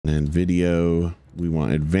And video, we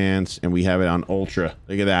want advanced, and we have it on ultra.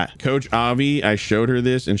 Look at that. Coach Avi, I showed her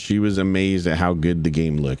this and she was amazed at how good the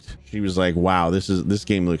game looked. She was like, wow, this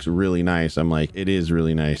game looks really nice. I'm like, it is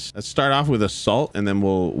really nice. Let's start off with assault, and then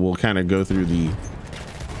we'll kind of go through the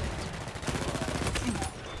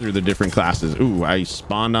different classes. Ooh, I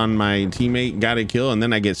spawned on my teammate, got a kill, and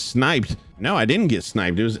then I get sniped. No, I didn't get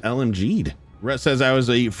sniped. It was LMG'd. Rhett says I was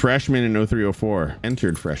a freshman in 0304.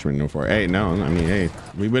 Entered freshman in 04. Hey, no, I mean, hey,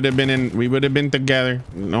 we would have been together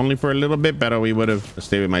only for a little bit better. We would have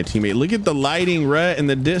stayed with my teammate. Look at the lighting, Rhett, and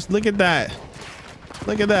the disc. Look at that.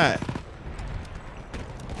 Look at that.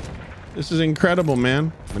 This is incredible,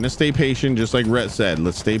 man. I'm gonna stay patient, just like Rhett said.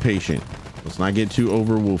 Let's stay patient. Let's not get too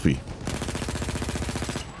over wolfy.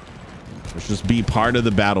 Let's just be part of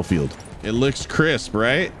the battlefield. It looks crisp,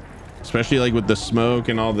 right? Especially like with the smoke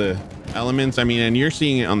and all the elements. I mean, and you're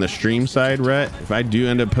seeing it on the stream side, Rhett. If I do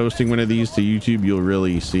end up posting one of these to YouTube, you'll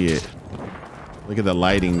really see it. Look at the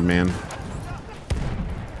lighting, man.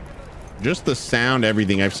 Just the sound,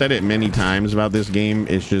 everything. I've said it many times about this game.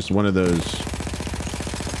 It's just one of those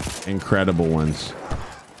incredible ones.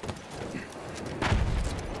 I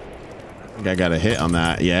think I got a hit on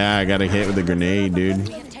that. Yeah, I got a hit with a grenade, dude.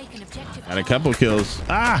 Had a couple kills.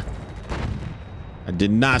 Ah! I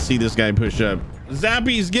did not see this guy push up.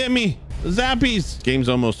 Zappies, get me! Zappies! Game's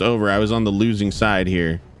almost over. I was on the losing side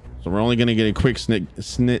here. So we're only gonna get a quick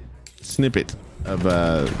snippet of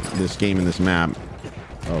this game and this map.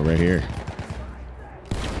 Oh, right here.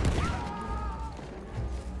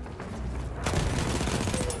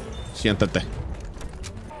 Siéntate.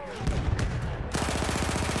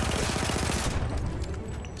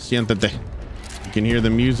 Siéntate. You can hear the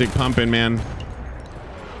music pumping, man.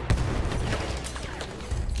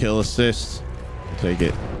 Kill assist. Take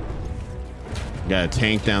it. Got a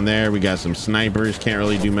tank down there. We got some snipers. Can't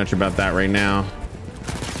really do much about that right now.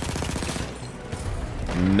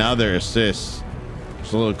 Another assist.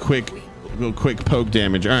 Just a little quick poke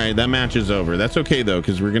damage. All right, that match is over. That's okay though,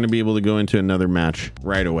 because we're going to be able to go into another match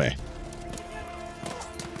right away.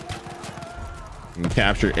 And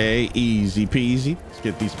capture A, easy peasy. Let's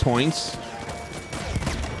get these points.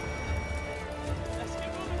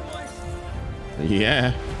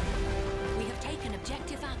 Yeah. We have taken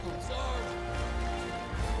objective apples.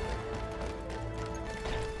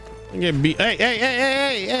 Get beat.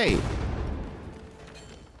 Hey.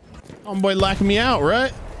 Homeboy locking me out,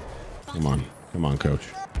 right? Come on, coach.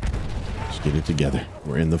 Let's get it together.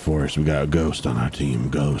 We're in the forest. We got a ghost on our team.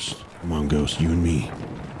 Ghost. Come on, Ghost, you and me.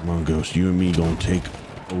 Come on, Ghost, you and me gonna take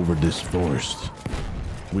over this forest.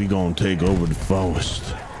 We gonna take over the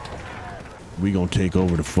forest. We gonna take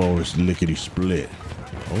over the forest lickety split.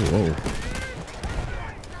 Oh.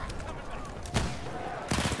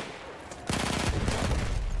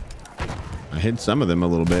 I hit some of them a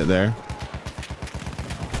little bit there.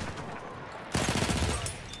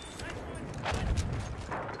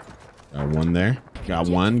 Got one there. Got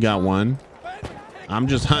one. I'm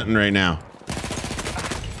just hunting right now.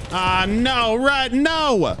 Ah, no, right,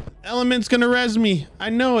 no. Element's gonna res me. I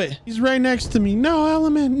know it. He's right next to me. No,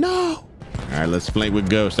 Element, no. All right, let's flank with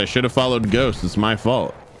Ghost. I should have followed Ghost. It's my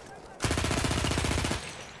fault.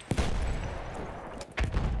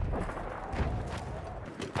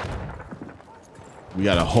 We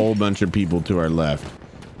got a whole bunch of people to our left.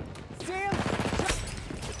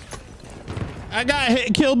 I got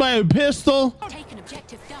killed by a pistol. Take an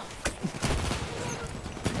objective down.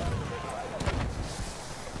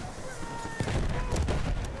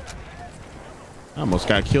 I almost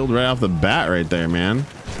got killed right off the bat right there, man.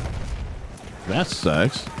 That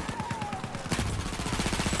sucks.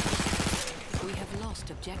 We have lost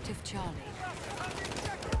objective Charlie.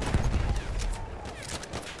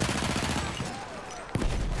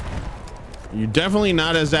 You're definitely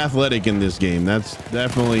not as athletic in this game. That's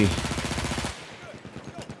definitely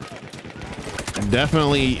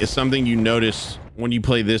is something you notice when you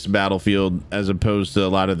play this battlefield as opposed to a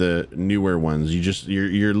lot of the newer ones.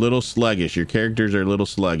 You're a little sluggish. Your characters are a little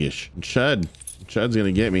sluggish. Chud's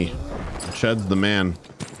gonna get me. Chud's the man.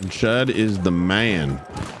 Chud is the man.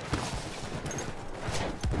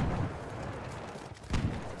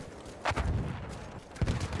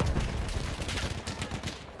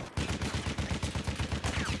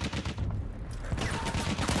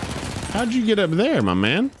 How'd you get up there, my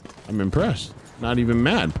man? I'm impressed. Not even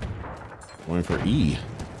mad. Going for E.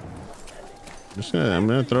 I'm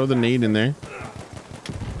gonna throw the nade in there.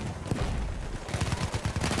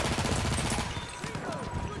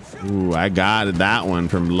 Ooh, I got that one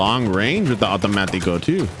from long range with the automatico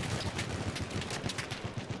too.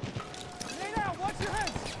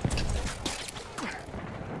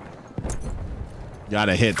 Got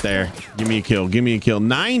a hit there. Give me a kill. Give me a kill.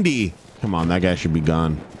 90. Come on, that guy should be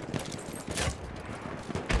gone.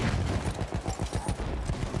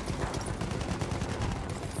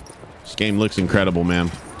 This game looks incredible, man.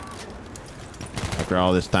 After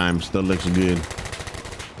all this time, still looks good.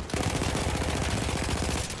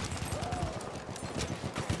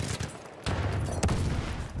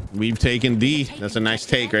 We've taken D. That's a nice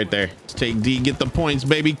take right there. Let's take D. Get the points,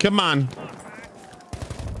 baby. Come on.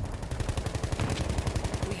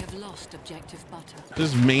 We have lost objective butter.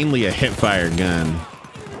 This is mainly a hip fire gun.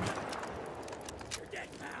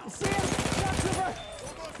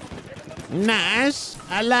 Nice.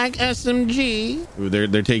 I like SMG. Ooh,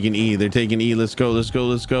 they're taking E. They're taking E. Let's go. Let's go.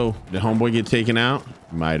 Let's go. Did homeboy get taken out?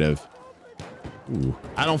 Might have. Ooh,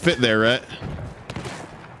 I don't fit there, Rhett.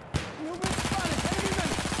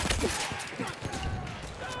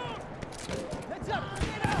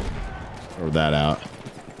 Throw that out.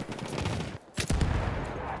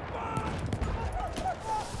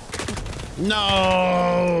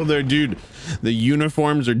 No, they're dude. The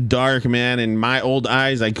uniforms are dark, man. In my old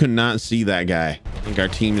eyes, I could not see that guy. I think our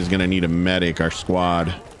team is gonna need a medic, our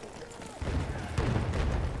squad.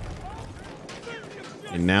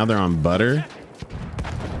 And now they're on butter.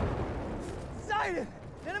 Sighted!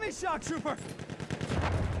 Enemy shock trooper!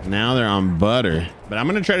 Now they're on butter. But I'm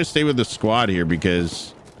gonna try to stay with the squad here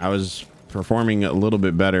because I was performing a little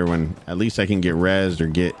bit better when at least I can get rezzed or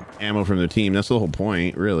get ammo from the team. That's the whole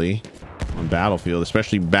point, really, on Battlefield,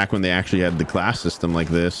 especially back when they actually had the class system like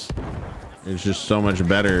this. It's just so much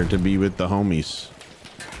better to be with the homies.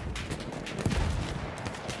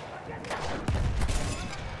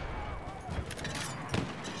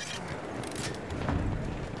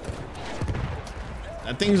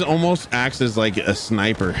 That thing's almost acts as like a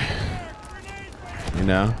sniper, you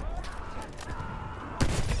know?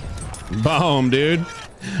 Boom, dude.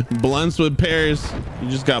 Blunts with pairs. You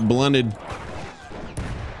just got blunted.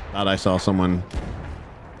 Thought I saw someone.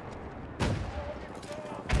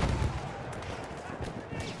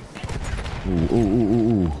 Ooh, ooh, ooh,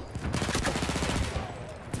 ooh,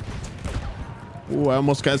 ooh. Ooh, I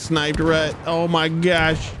almost got sniped, right? Oh my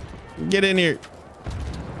gosh. Get in here.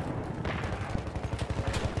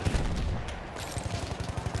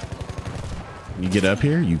 You get up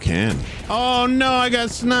here? You can. Oh no, I got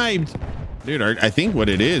sniped. Dude, I think what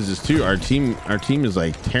it is too, our team is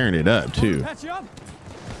like tearing it up too.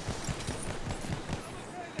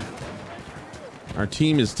 Our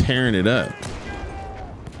team is tearing it up.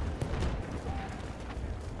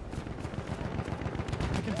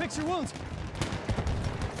 I can fix your wounds.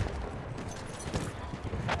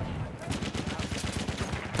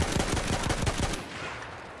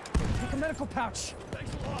 Take a medical pouch.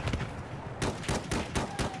 Thanks a lot.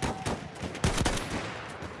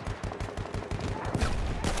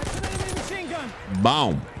 That's an enemy machine gun.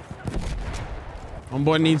 Boom.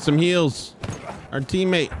 Homeboy needs some heals. Our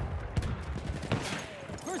teammate.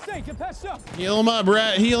 First aid, get patched up. Heal him up,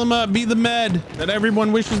 Rat. Heal him up. Be the med that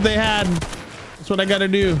everyone wishes they had. That's what I gotta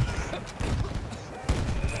do.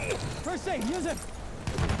 First aid, use it.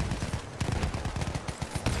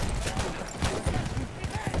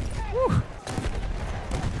 Whew.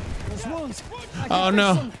 Those wounds. Oh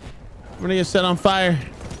no. I'm gonna get set on fire.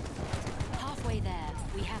 Halfway there,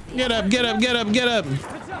 we have the Get up, get up, get up, get up.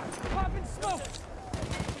 Heads up. Popping smoke.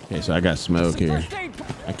 Okay, so I got smoke here. First aid.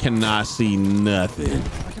 I cannot see nothing.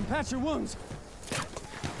 I can patch your wounds.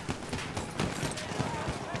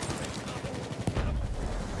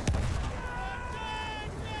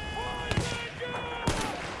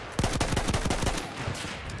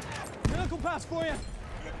 Medical pass for you.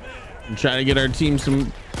 I'm trying to get our team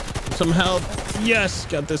some help. Yes,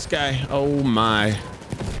 got this guy. Oh my.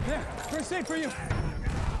 There, first aid for you.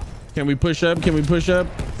 Can we push up? Can we push up?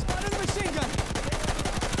 Spotted a machine gun.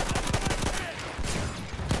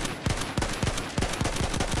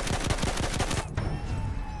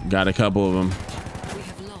 Got a couple of them. We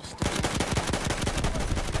have lost.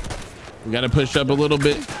 We got to push up a little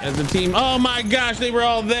bit as a team. Oh my gosh, they were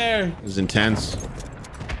all there. It was intense.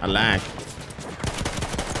 I like.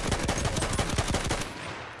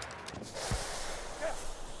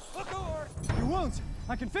 Your wounds.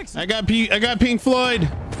 I can fix it. I got Pink Floyd.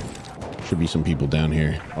 Should be some people down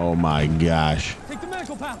here. Oh my gosh. Take the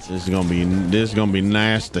medical pouch. This is gonna be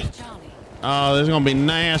nasty. Charlie. Oh, this is gonna be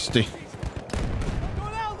nasty.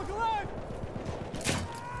 Going out. Look alive.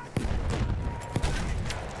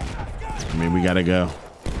 I mean, we gotta go.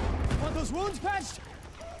 Want those wounds patched?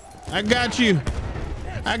 I got you.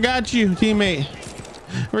 I got you, teammate.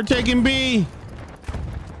 We're taking B.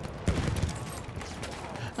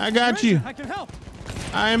 I got you. I can help.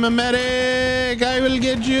 I'm a medic. I will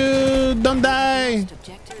get you. Don't die.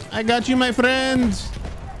 Objective. I got you, my friends.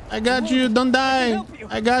 I got you. Don't die.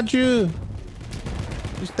 I got you.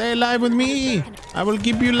 You stay alive with me. I will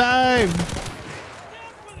keep you alive.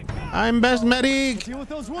 I'm best medic. Deal with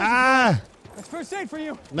those wounds. Ah, That's first aid for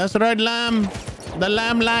you. that's right, lamb. The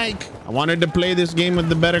lamb like. I wanted to play this game with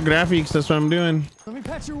the better graphics. That's what I'm doing. Let me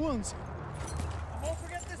patch your wounds.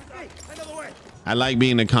 I like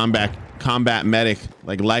being a combat medic,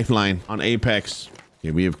 like Lifeline on Apex.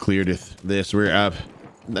 Okay, we have cleared this. We're up.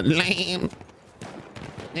 The lamb.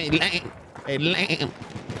 Hey, lamb. Hey, lamb.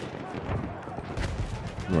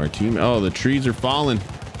 Oh, our team. Oh, the trees are falling.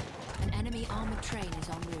 An enemy armored train is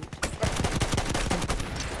en route.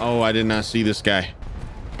 Oh, I did not see this guy.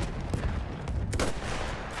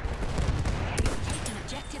 Taken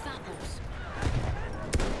objective apples.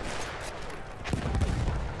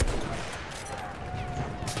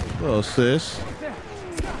 Hello, sis.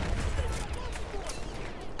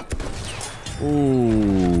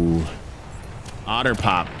 Ooh. Otter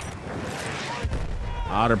pop.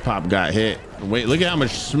 Otter pop got hit. Wait, look at how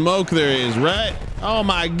much smoke there is, right? Oh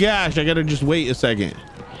my gosh, I gotta just wait a second.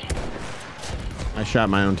 I shot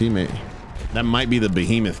my own teammate. That might be the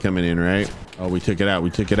behemoth coming in, right? Oh, we took it out.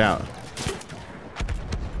 We took it out.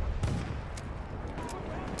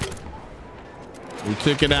 We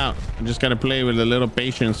took it out. I just gotta play with a little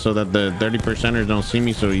patience so that the 30%ers don't see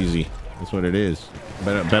me so easy. That's what it is.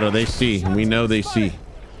 Better they see. We know they see.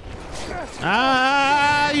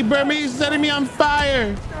 Ah, he burned me. He's setting me on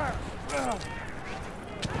fire.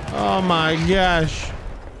 Oh my gosh.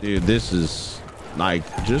 Dude, this is like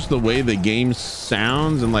just the way the game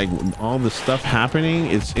sounds and like all the stuff happening.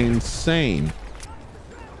 It's insane.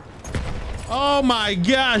 Oh my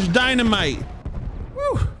gosh, dynamite.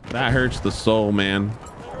 Woo. That hurts the soul, man.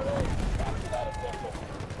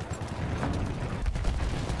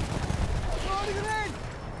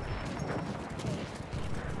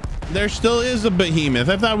 There still is a behemoth.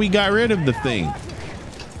 I thought we got rid of the thing.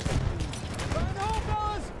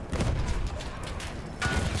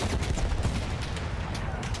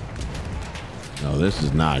 No, this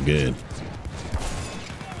is not good.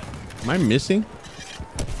 Am I missing?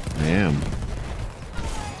 I am.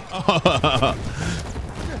 Oh.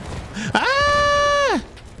 Ah!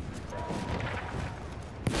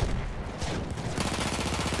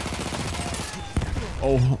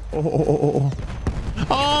 Oh.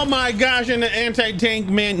 Oh my gosh, and the anti-tank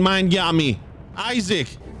mine got me. Isaac.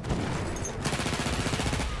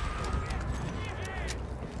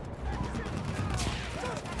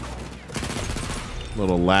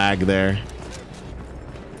 Little lag there.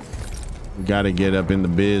 We gotta get up in the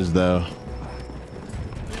biz though.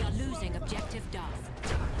 We are losing objective Duff.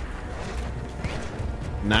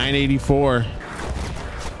 984.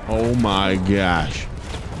 Oh my gosh.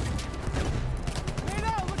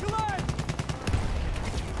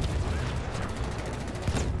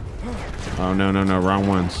 Oh no, wrong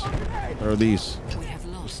ones. Throw these. We have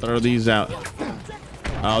lost. Throw these out.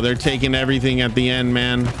 Oh, they're taking everything at the end,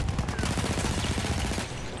 man.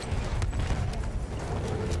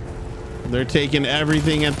 They're taking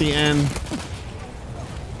everything at the end.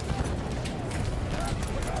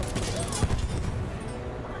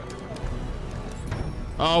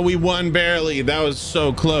 Oh, we won barely. That was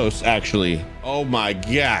so close, actually. Oh my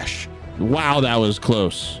gosh. Wow, that was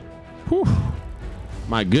close. Whew.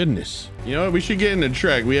 My goodness. You know what? We should get in a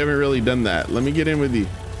trek. We haven't really done that. Let me get in with you.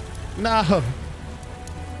 No.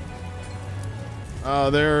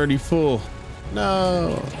 Oh, they're already full.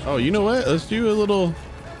 No. Oh, you know what? Let's do a little.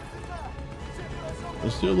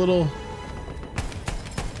 That's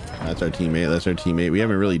our teammate. That's our teammate. We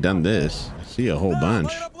haven't really done this. I see a whole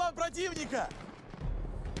bunch.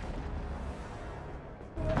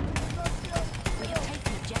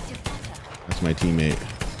 That's my teammate.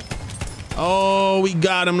 Oh, we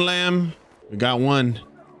got him, lamb. We got one.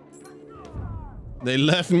 They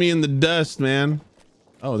left me in the dust, man.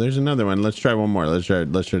 Oh, there's another one. Let's try one more. Let's try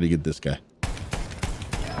to get this guy.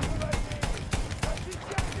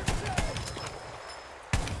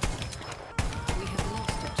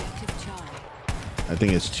 I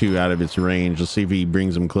think it's 2 out of its range. Let's see if he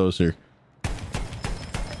brings them closer.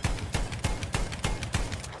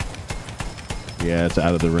 Yeah, it's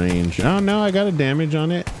out of the range. Oh no, I got a damage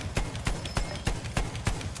on it.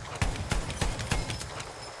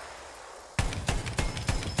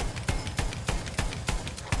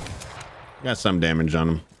 Got some damage on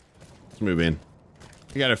him. Let's move in.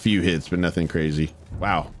 We got a few hits, but nothing crazy.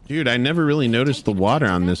 Wow. Dude, I never really noticed the water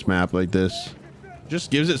on this map like this. Just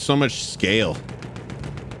gives it so much scale.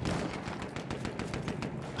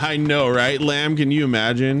 I know, right? Lamb, can you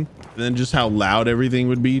imagine And then just how loud everything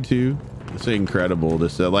would be too. It's incredible.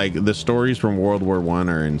 This like the stories from World War I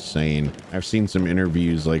are insane. I've seen some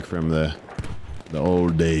interviews like from the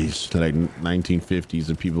old days, like 1950s,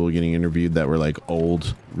 of people getting interviewed that were like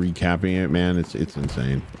old, recapping it. Man, it's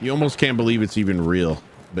insane. You almost can't believe it's even real,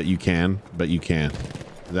 but you can, but you can't.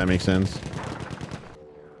 Does that make sense?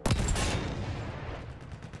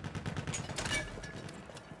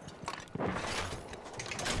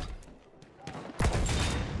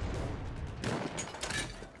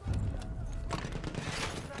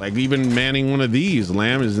 Like even manning one of these,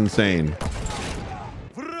 Lamb is insane.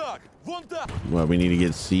 Well, we need to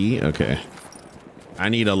get C. Okay. I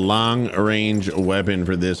need a long range weapon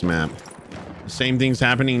for this map. Same thing's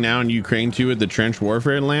happening now in Ukraine too with the trench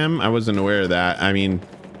warfare, Lamb. I wasn't aware of that. I mean,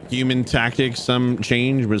 human tactics, some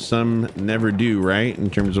change, but some never do, right? In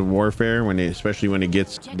terms of warfare, especially when it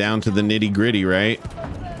gets down to the nitty gritty, right?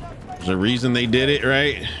 There's a reason they did it,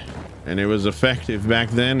 right? And it was effective back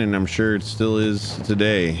then, and I'm sure it still is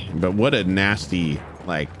today. But what a nasty,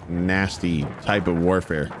 like nasty type of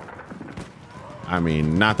warfare. I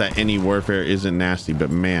mean, not that any warfare isn't nasty, but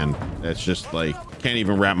man, that's just like, can't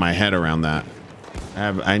even wrap my head around that.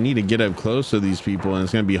 I need to get up close to these people, and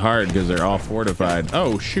it's gonna be hard because they're all fortified.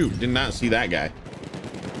 Oh shoot, did not see that guy.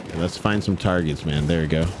 Let's find some targets, man. There we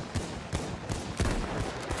go.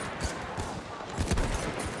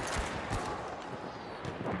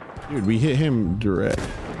 Dude, we hit him direct.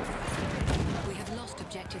 We have lost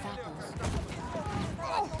objective apples.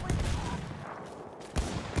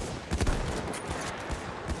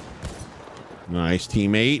 Nice,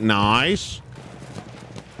 teammate. Nice.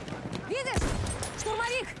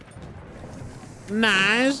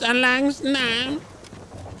 Nice.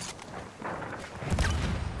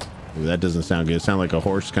 Ooh, that doesn't sound good. It sounds like a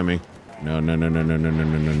horse coming. No.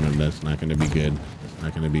 That's not going to be good. It's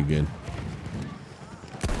not going to be good.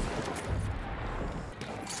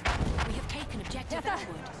 We have taken objective Edward.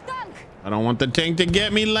 I don't want the tank to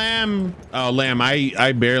get me, Lamb. Oh, Lamb,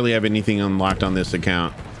 I barely have anything unlocked on this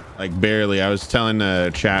account. Like barely. I was telling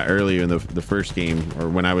the chat earlier in the first game, or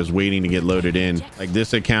when I was waiting to get loaded in, like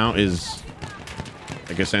this account is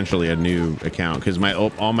like essentially a new account because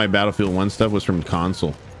all my Battlefield 1 stuff was from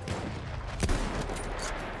console.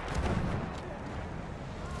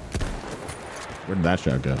 Where did that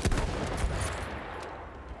shot go?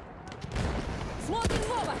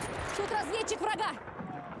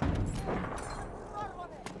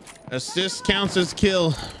 Assist counts as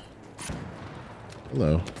kill.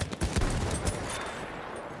 Hello.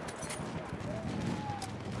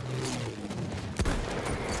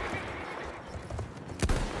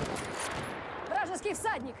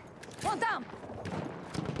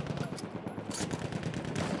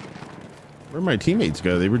 Where'd my teammates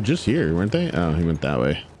go? They were just here, weren't they? Oh, he went that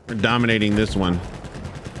way. We're dominating this one.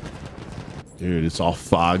 Dude, it's all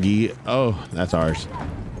foggy. Oh, that's ours.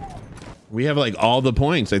 We have like all the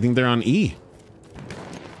points. I think they're on E.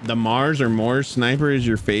 The Mars or Moore sniper is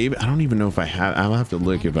your fave. I don't even know if I have. I'll have to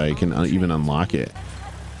look if I can even unlock it.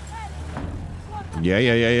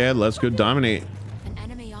 Yeah. Let's go dominate. An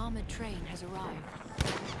enemy armored train has arrived.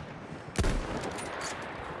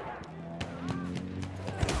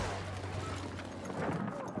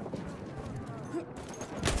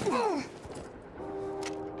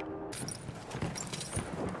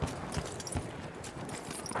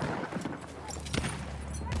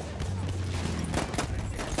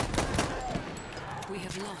 We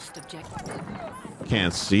have lost objective.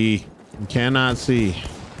 Can't see. Cannot see.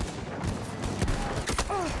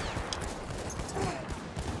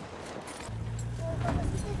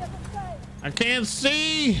 I can't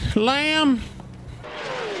see, Lamb.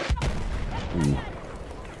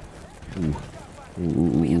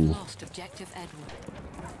 We have lost objective Edward.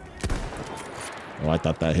 Oh, I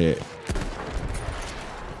thought that hit.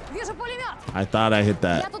 I thought I hit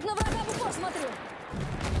that.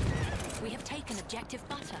 We have taken objective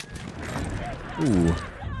butter. Ooh.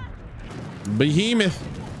 Behemoth.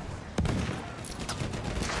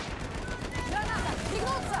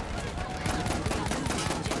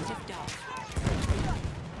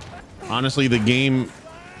 Honestly, the game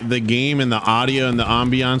and the audio and the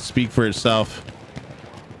ambiance speak for itself.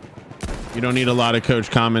 You don't need a lot of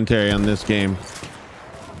coach commentary on this game.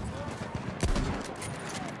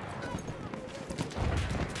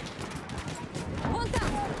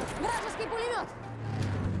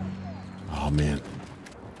 Oh man.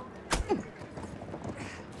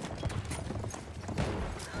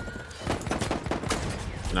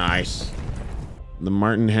 Nice. The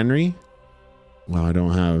Martin Henry. Well, I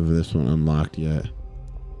don't have this one unlocked yet.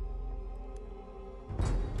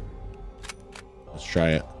 Let's try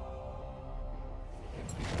it.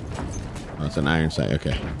 Oh, it's an iron sight.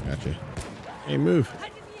 Okay, gotcha. Hey, move.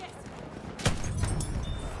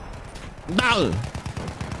 No.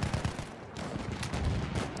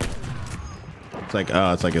 It's like,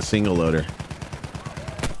 oh, it's like a single loader.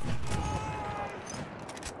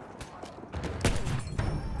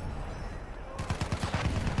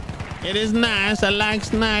 It is nice. I like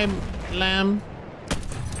snipe, lamb.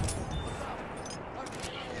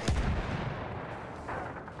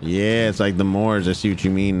 Yeah, it's like the Moors. I see what you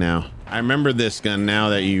mean now. I remember this gun now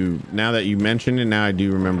that you mentioned it. Now I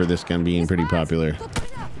do remember this gun being pretty popular.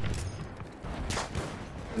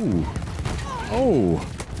 Ooh. Oh.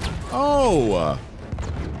 Oh.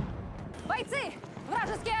 Бойцы!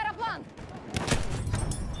 Вражеский аэроплан!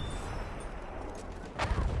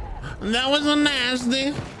 That was a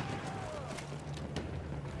nasty.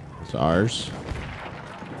 It's ours.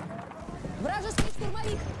 Вражеский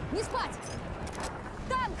штурмовик! Не спать!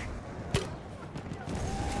 Танк!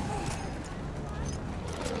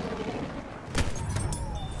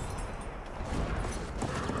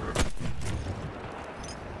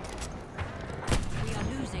 We are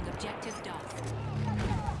losing objective Duff.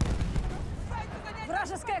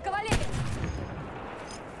 Вражеская кавалерия!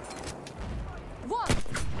 Вон!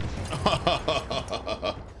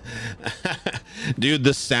 Dude,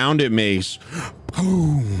 the sound it makes.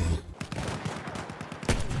 Boom.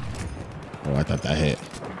 Oh, I thought that hit.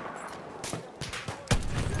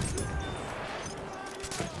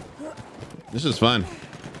 This is fun.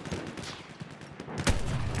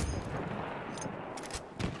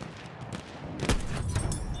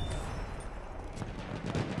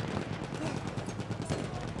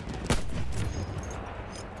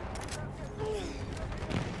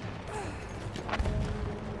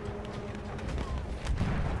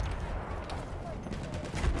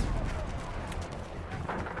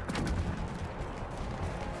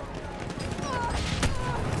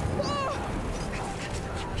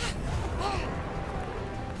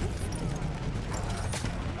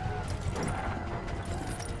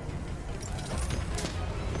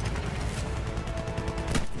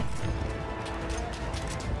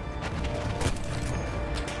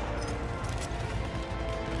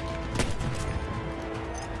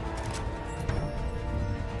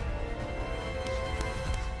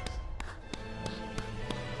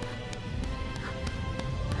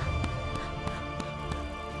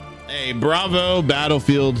 Hey, bravo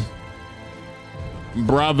Battlefield.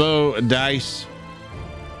 Bravo DICE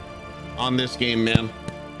on this game, man.